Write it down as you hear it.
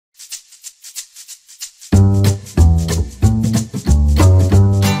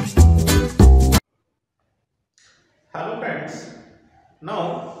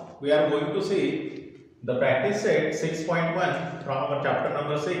we are going to see the practice set 6.1 from our chapter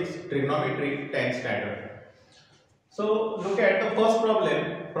number 6, Trigonometry 10th standard. So look at the first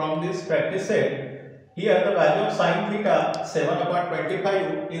problem from this practice set. Here the value of sin theta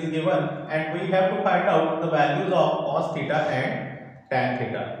 7/25 is given and we have to find out the values of cos theta and tan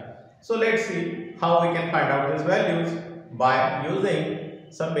theta. So let's see how we can find out these values by using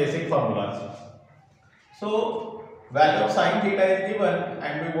some basic formulas. So value of sin theta is given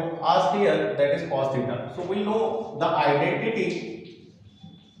and we were asked here that is cos theta. So we know the identity,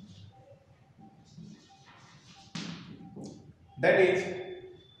 that is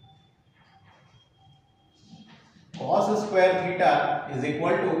cos square theta is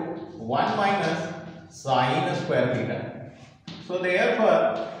equal to 1 minus sin square theta. So therefore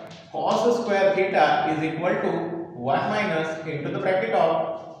cos square theta is equal to 1 minus into the bracket of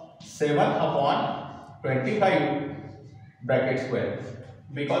 7/25 bracket square,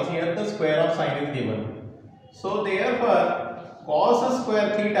 because here the square of sin is given. So therefore cos square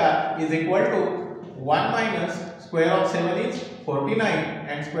theta is equal to 1 minus square of 7 is 49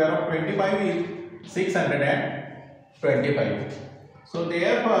 and square of 25 is 625. So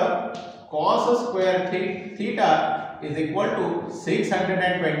therefore cos square theta is equal to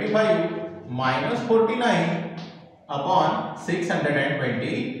 625 minus 49 upon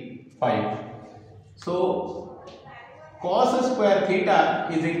 625. So cos square theta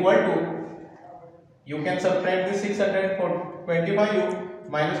is equal to, you can subtract the 625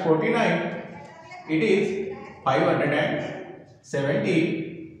 minus 49, it is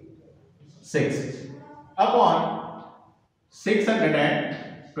 576 upon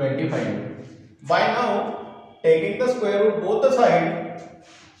 625. By now, taking the square root both the sides,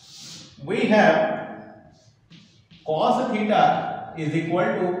 we have cos theta is equal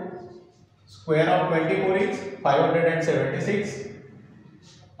to square of 24 is 576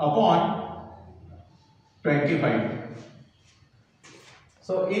 upon 25.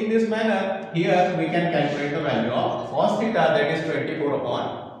 So in this manner, here we can calculate the value of cos theta, that is 24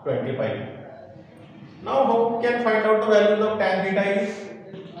 upon 25. Now how we can find out the values of tan theta is?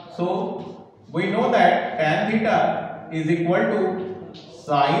 So we know that tan theta is equal to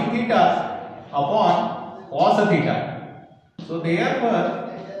sin theta upon cos theta. So therefore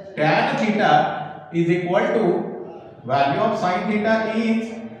tan theta is equal to, value of sin theta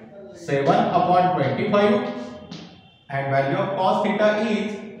is 7/25 and value of cos theta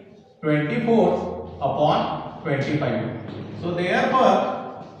is 24/25. So therefore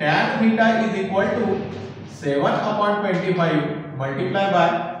tan theta is equal to 7/25 multiplied by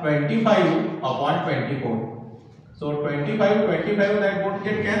 25/24. So 25 that would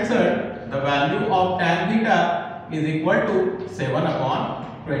get cancelled. The value of tan theta is equal to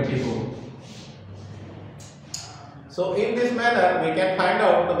 7/24. So in this manner we can find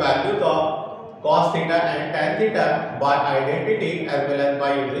out the values of cos theta and tan theta by identity as well as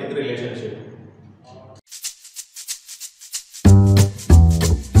by using relationship.